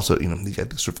that was also, he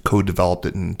had sort of co-developed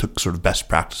it and took sort of best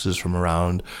practices from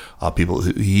around people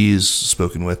who he's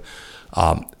spoken with.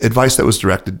 Advice that was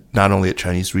directed not only at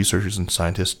Chinese researchers and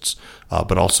scientists,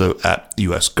 but also at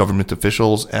U.S. government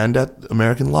officials and at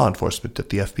American law enforcement, at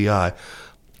the FBI.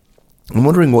 I'm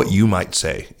wondering what you might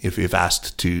say if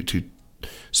asked to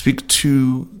speak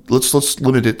to, let's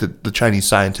limit it to the Chinese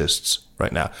scientists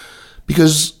right now,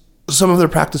 because some of their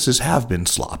practices have been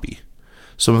sloppy.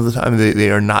 Some of the time they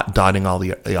are not dotting all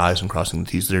the I's and crossing the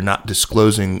T's. They're not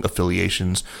disclosing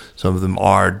affiliations. Some of them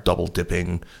are double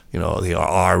dipping. They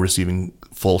are receiving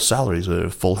full salaries.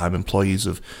 They're full-time employees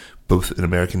of both an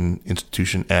American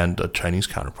institution and a Chinese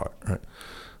counterpart. Right?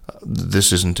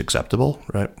 This isn't acceptable,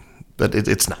 right? But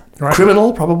it's not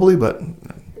criminal, probably, but...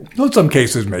 Well, in some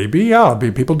cases, maybe, yeah.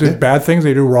 People do bad things.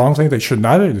 They do wrong things. They should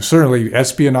not. Certainly,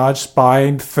 espionage,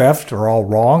 spying, theft are all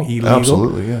wrong, illegal.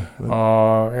 Absolutely, yeah.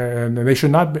 And they should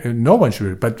not. No one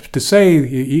should. But to say,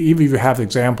 even if you have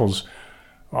examples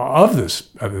of this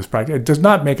practice, it does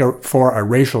not make for a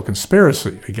racial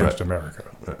conspiracy against America.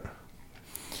 Right.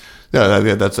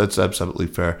 Yeah, that's absolutely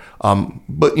fair.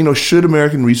 But should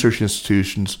American research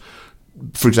institutions,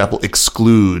 for example,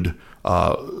 exclude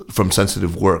from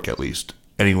sensitive work, at least,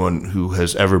 anyone who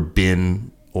has ever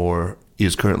been or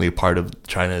is currently a part of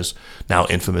China's now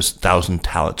infamous 1,000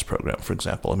 Talents program, for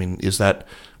example? Is that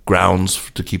grounds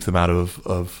to keep them out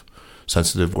of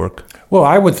sensitive work? Well,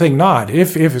 I would think not.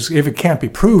 If it can't be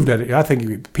proved, I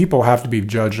think people have to be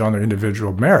judged on their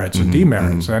individual merits and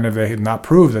demerits. And if they have not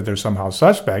proved that they're somehow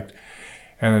suspect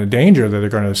and in danger that they're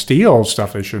going to steal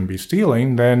stuff they shouldn't be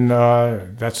stealing, then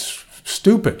that's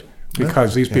stupid.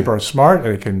 Because these people are smart,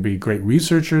 they can be great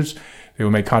researchers, they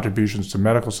will make contributions to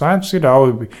medical science.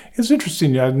 It's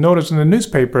interesting. I noticed in the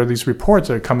newspaper these reports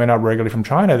that are coming out regularly from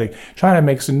China. China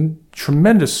makes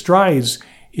tremendous strides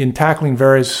in tackling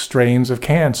various strains of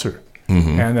cancer.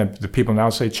 And the people now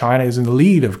say China is in the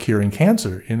lead of curing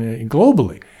cancer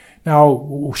globally.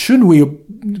 Now, shouldn't we,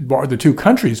 the two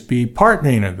countries, be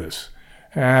partnering in this?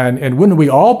 And wouldn't we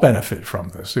all benefit from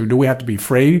this? So do we have to be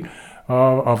afraid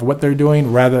of what they're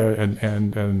doing rather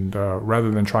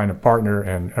than trying to partner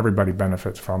and everybody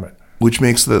benefits from it? Which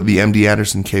makes the MD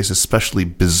Anderson case especially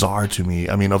bizarre to me.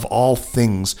 I mean, of all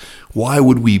things, why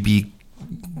would we be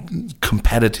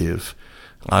competitive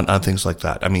on things like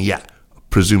that? I mean, yeah,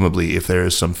 presumably if there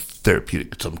is some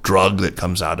therapeutic, some drug that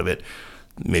comes out of it,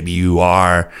 maybe you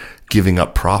are giving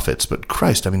up profits. But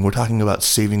Christ, I mean, we're talking about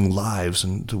saving lives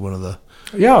and to one of the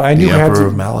and the you have emperor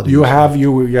of maladies. You have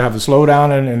a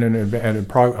slowdown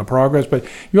and a progress, but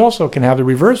you also can have the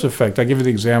reverse effect. I give you the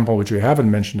example which we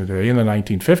haven't mentioned today. In the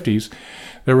 1950s,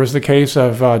 there was the case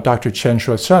of Dr. Chen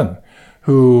Shuo-sun,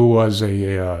 who was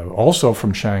also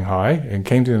from Shanghai and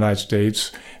came to the United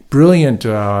States. Brilliant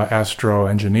astro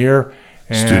engineer.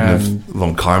 Student of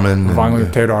von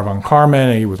Karman. Theodor von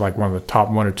Karman. He was like one of the top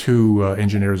 1 or 2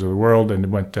 engineers of the world,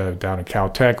 and went down to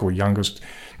Caltech, or youngest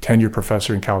tenured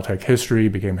professor in Caltech history,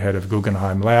 became head of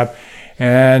Guggenheim Lab.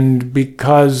 And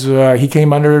because he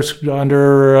came under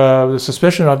the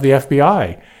suspicion of the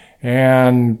FBI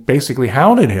and basically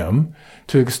hounded him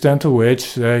to the extent to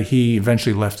which he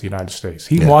eventually left the United States.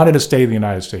 He wanted to stay in the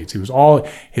United States. He was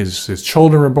his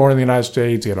children were born in the United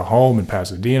States. He had a home in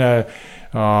Pasadena.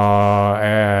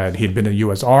 And he had been in the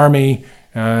U.S. Army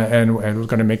and was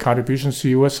going to make contributions to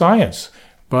U.S. science.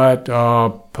 But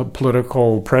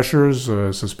political pressures,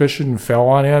 suspicion fell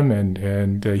on him,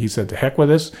 and he said, "To heck with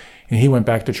this," and he went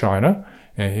back to China.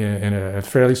 And a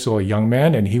fairly still a young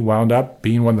man, and he wound up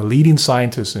being one of the leading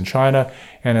scientists in China,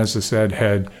 and as I said,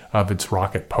 head of its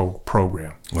rocket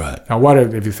program. Right. Now,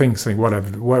 if you think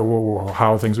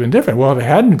how things have been different? Well, if it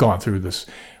hadn't gone through this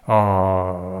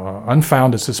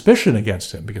unfounded suspicion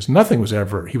against him, because he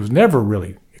was never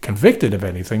really convicted of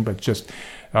anything, but just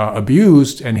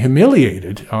abused and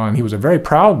humiliated. And he was a very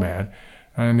proud man.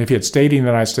 And if he had stayed in the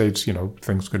United States,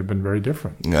 things could have been very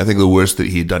different. I think the worst that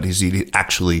he had done is he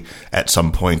actually, at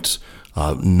some point,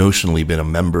 notionally been a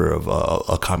member of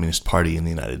a communist party in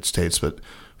the United States, but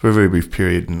for a very brief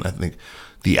period. And I think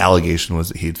the allegation was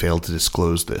that he had failed to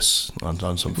disclose this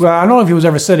on some. Well, I don't know if he was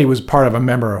ever said he was part of a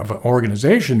member of an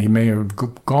organization. He may have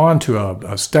gone to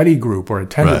a study group or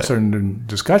attended certain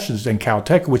discussions in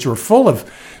Caltech, which were full of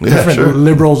different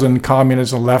liberals and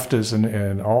communists and leftists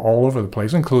and all over the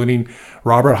place, including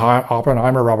Robert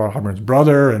Oppenheimer's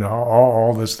brother, and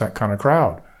all that kind of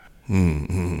crowd.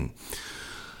 Mm-hmm.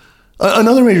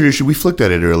 Another major issue, we flicked at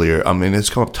it earlier, and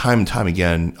it's come up time and time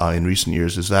again in recent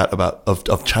years, is that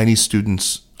of Chinese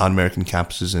students on American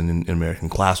campuses and in American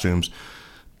classrooms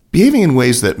behaving in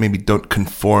ways that maybe don't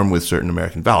conform with certain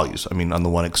American values. I mean, on the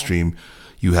one extreme,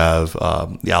 you have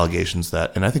the allegations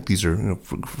that, and I think these are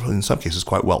in some cases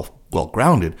quite well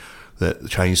grounded, that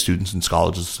Chinese students and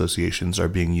scholars associations are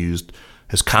being used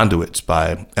as conduits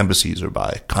by embassies or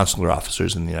by consular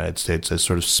officers in the United States as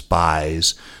sort of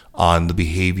spies on the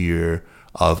behavior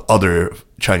of other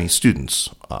Chinese students.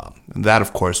 And that,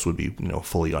 of course, would be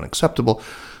fully unacceptable.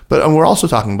 But we're also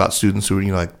talking about students who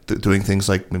are doing things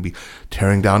like maybe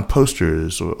tearing down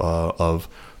posters of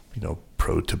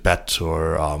pro-Tibet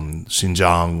or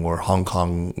Xinjiang or Hong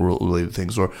Kong related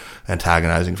things, or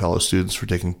antagonizing fellow students for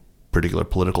taking particular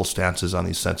political stances on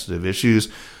these sensitive issues,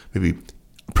 maybe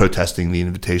protesting the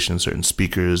invitation of certain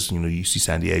speakers. UC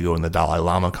San Diego and the Dalai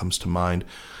Lama comes to mind.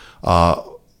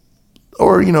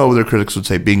 Or, their critics would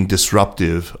say being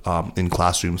disruptive in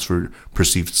classrooms for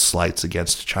perceived slights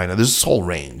against China. There's this whole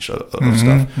range of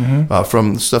stuff,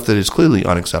 from stuff that is clearly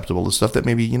unacceptable to stuff that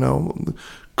maybe,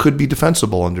 could be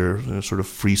defensible under sort of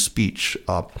free speech.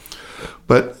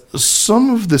 But some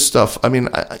of this stuff, I mean,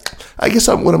 I guess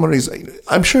what I'm wondering is,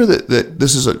 I'm sure that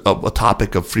this is a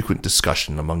topic of frequent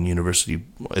discussion among university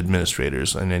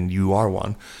administrators, and then you are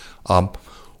one.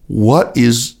 What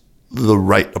is the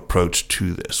right approach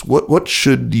to this? What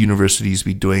should the universities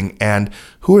be doing, and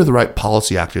who are the right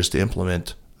policy actors to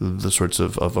implement the sorts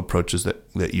of approaches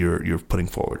that you're putting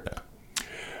forward now?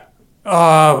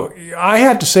 I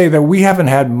had to say that we haven't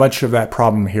had much of that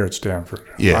problem here at Stanford.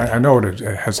 Yeah. I know it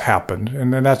has happened,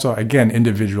 and then that's again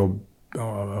individual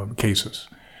cases.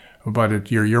 But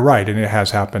you're right, and it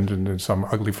has happened in some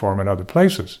ugly form in other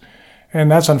places. And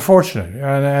that's unfortunate,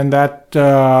 and that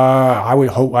I would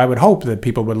hope that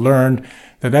people would learn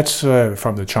that that's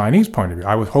from the Chinese point of view.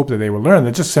 I would hope that they would learn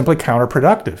that just simply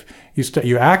counterproductive.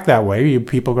 You act that way,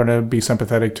 people are going to be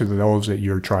sympathetic to those that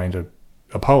you're trying to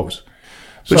oppose.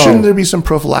 But shouldn't there be some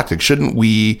prophylactic? Shouldn't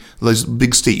we, those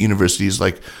big state universities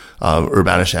like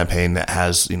Urbana-Champaign, that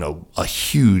has a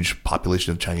huge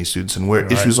population of Chinese students, and where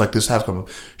issues like this have come up,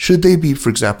 should they be, for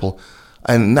example,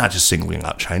 and not just singling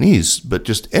out Chinese, but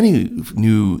just any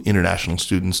new international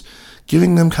students,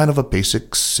 giving them kind of a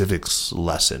basic civics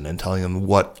lesson and telling them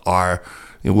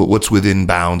what's within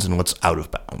bounds and what's out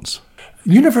of bounds?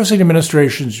 University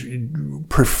administrations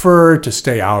prefer to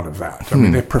stay out of that. I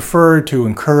mean, they prefer to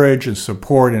encourage and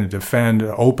support and defend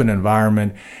an open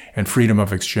environment and freedom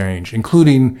of exchange,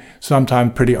 including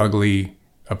sometimes pretty ugly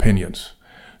opinions.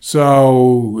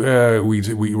 So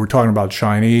we were talking about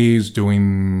Chinese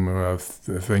doing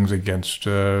things against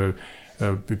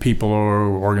people or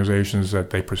organizations that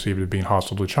they perceive as being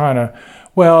hostile to China.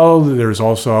 Well, there's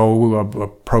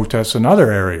also protests in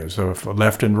other areas of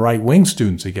left and right wing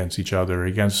students against each other,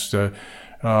 against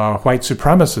white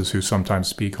supremacists who sometimes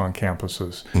speak on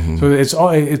campuses. Mm-hmm. So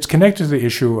it's connected to the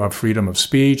issue of freedom of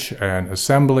speech and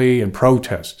assembly and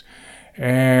protest.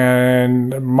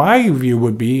 And my view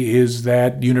is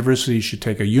that universities should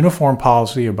take a uniform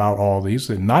policy about all these,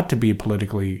 and not to be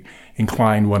politically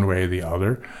inclined one way or the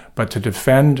other, but to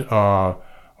defend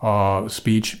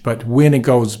speech. But when it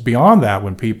goes beyond that,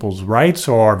 when people's rights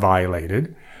are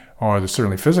violated, or there's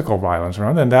certainly physical violence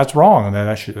around, then that's wrong, and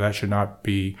that should not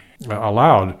be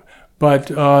allowed. But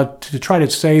to try to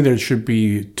say there should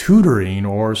be tutoring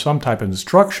or some type of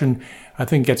instruction, I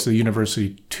think gets the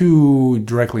university too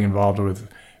directly involved with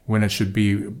when it should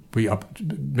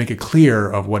make it clear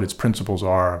of what its principles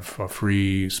are of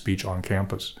free speech on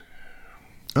campus.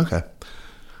 Okay.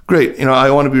 Great. I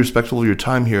want to be respectful of your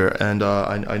time here, and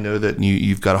I know that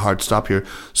you've got a hard stop here.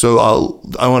 So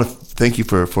I want to thank you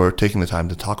for taking the time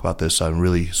to talk about this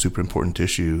really super important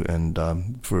issue, and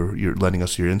for your lending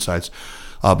us your insights.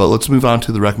 But let's move on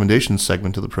to the recommendations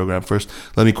segment of the program first.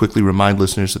 Let me quickly remind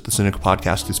listeners that the Sinica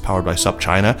podcast is powered by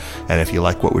SupChina, and if you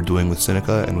like what we're doing with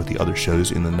Sinica and with the other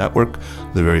shows in the network,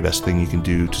 the very best thing you can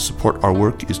do to support our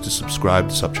work is to subscribe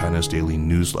to SupChina's daily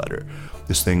newsletter.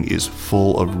 This thing is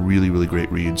full of really, really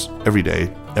great reads every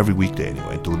day, every weekday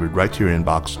anyway, delivered right to your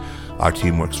inbox. Our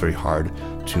team works very hard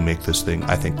to make this thing,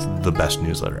 I think, the best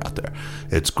newsletter out there.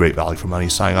 It's great value for money.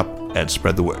 Sign up and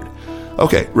spread the word.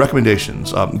 Okay,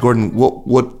 recommendations. Gordon,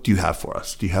 what do you have for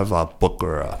us? Do you have a book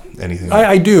or anything?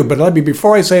 I do, but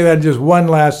before I say that, just one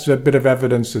last bit of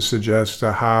evidence to suggest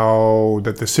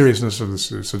the seriousness of the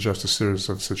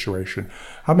situation.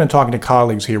 I've been talking to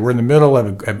colleagues here. We're in the middle of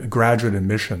a graduate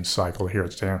admissions cycle here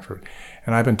at Stanford,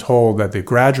 and I've been told that the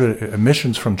graduate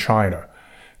admissions from China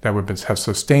that have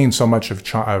sustained so much of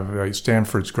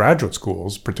Stanford's graduate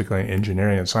schools, particularly in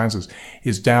engineering and sciences,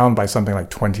 is down by something like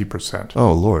 20%.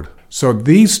 Oh, Lord. So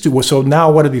now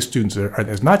what are these students?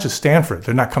 It's not just Stanford.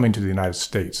 They're not coming to the United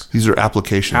States. These are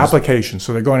applications. Applications.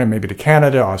 So they're going maybe to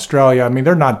Canada, Australia. I mean,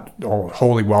 they're not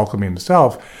wholly welcoming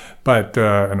themselves, but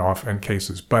in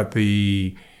cases. But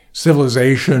the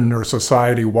civilization or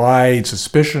society-wide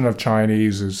suspicion of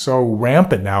Chinese is so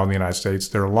rampant now in the United States.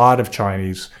 There are a lot of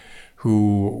Chinese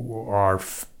who are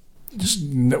just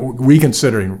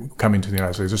reconsidering coming to the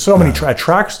United States. There's so many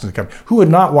attractions to come. Who would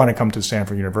not want to come to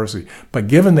Stanford University? But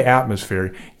given the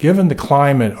atmosphere, given the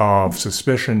climate of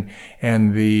suspicion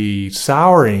and the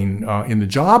souring in the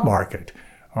job market,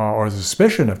 or the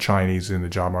suspicion of Chinese in the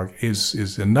job market,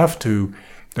 is enough to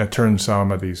turn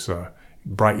some of these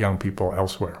bright young people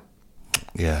elsewhere.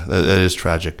 Yeah, that is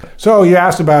tragic. So you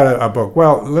asked about a book.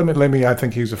 Well, let me. I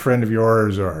think he's a friend of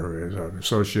yours or an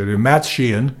associate, Matt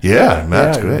Sheehan. Yeah,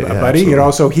 Matt's great. Yeah, buddy. And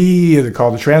also he is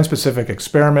called The Trans-Pacific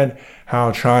Experiment: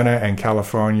 How China and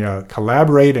California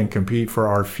Collaborate and Compete for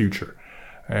Our Future.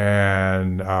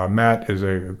 And Matt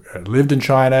lived in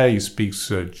China. He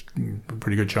speaks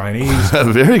pretty good Chinese.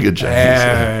 Very good Chinese.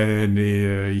 And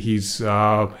he's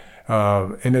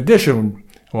in addition.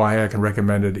 Why I can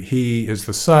recommend it. He is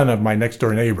the son of my next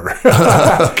door neighbor.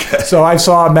 Okay. So I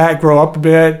saw Matt grow up a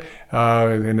bit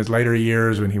in his later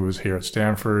years when he was here at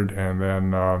Stanford, and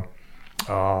then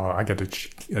I get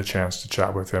a chance to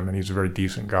chat with him, and he's a very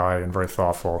decent guy and very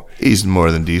thoughtful. He's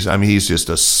more than decent. I mean, he's just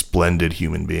a splendid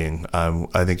human being.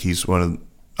 I think he's one of.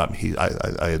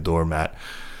 I adore Matt,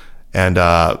 and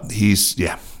he's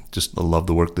just love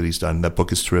the work that he's done. That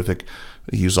book is terrific.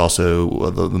 He was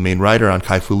also the main writer on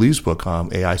Kai-Fu Lee's book,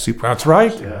 AI Super. That's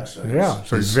right.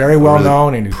 So he's very well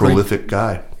known and he's prolific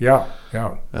guy. Yeah.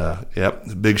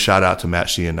 Big shout out to Matt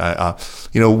Sheehan.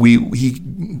 He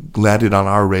landed on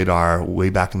our radar way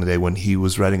back in the day when he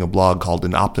was writing a blog called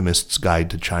An Optimist's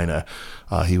Guide to China.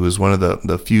 He was one of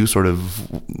the few sort of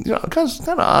kind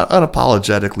of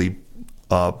unapologetically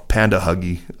panda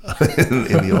huggy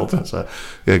in the old sense.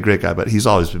 Great guy, but he's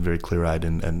always been very clear-eyed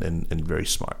and very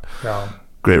smart. Yeah.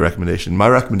 Great recommendation. My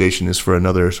recommendation is for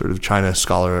another sort of China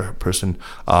scholar person,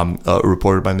 a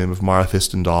reporter by the name of Mara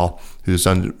Fistendahl, who's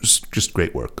done just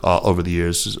great work over the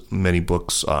years. Many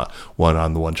books, one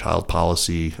on the one-child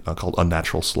policy called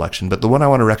Unnatural Selection. But the one I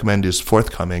want to recommend is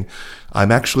forthcoming.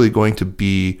 I'm actually going to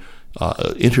be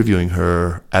interviewing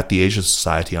her at the Asia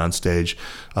Society on stage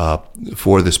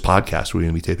for this podcast. We're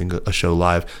going to be taping a show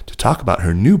live to talk about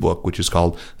her new book, which is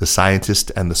called The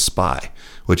Scientist and the Spy,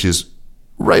 which is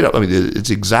right up. I mean, it's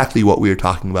exactly what we are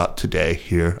talking about today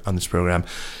here on this program.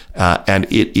 And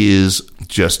it is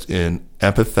just an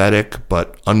empathetic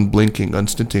but unblinking,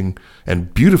 unstinting,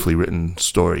 and beautifully written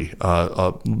story.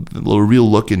 A real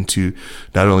look into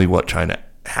not only what China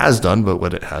has done, but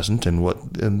what it hasn't, and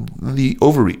the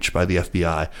overreach by the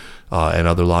FBI and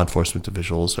other law enforcement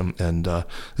officials. And it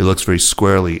looks very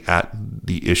squarely at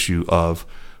the issue of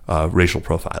racial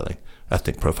profiling,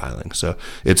 ethnic profiling. So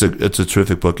it's a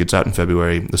terrific book. It's out in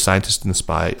February. The Scientist and the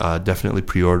Spy. Definitely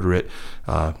pre-order it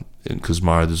because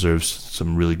Mara deserves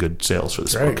some really good sales for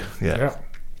this book. Yeah.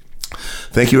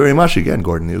 Thank you very much again,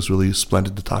 Gordon. It was really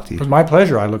splendid to talk to you. It was my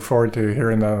pleasure. I look forward to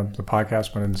hearing the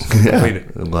podcast when it's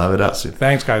completed. We'll have it out soon.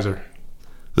 Thanks, Kaiser.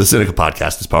 The Sinica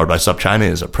Podcast is powered by SupChina and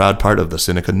is a proud part of the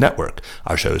Sinica Network.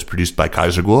 Our show is produced by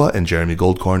Kaiser Kuo and Jeremy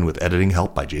Goldkorn with editing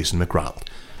help by Jason McRonald.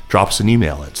 Drop us an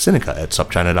email at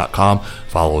sinica@supchina.com.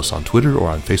 Follow us on Twitter or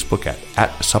on Facebook at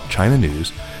SupChina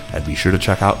News. And be sure to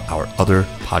check out our other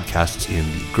podcasts in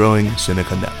the growing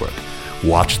Sinica Network.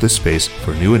 Watch this space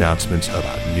for new announcements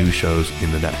about new shows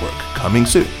in the network coming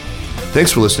soon.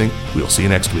 Thanks for listening. We'll see you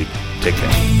next week. Take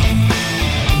care.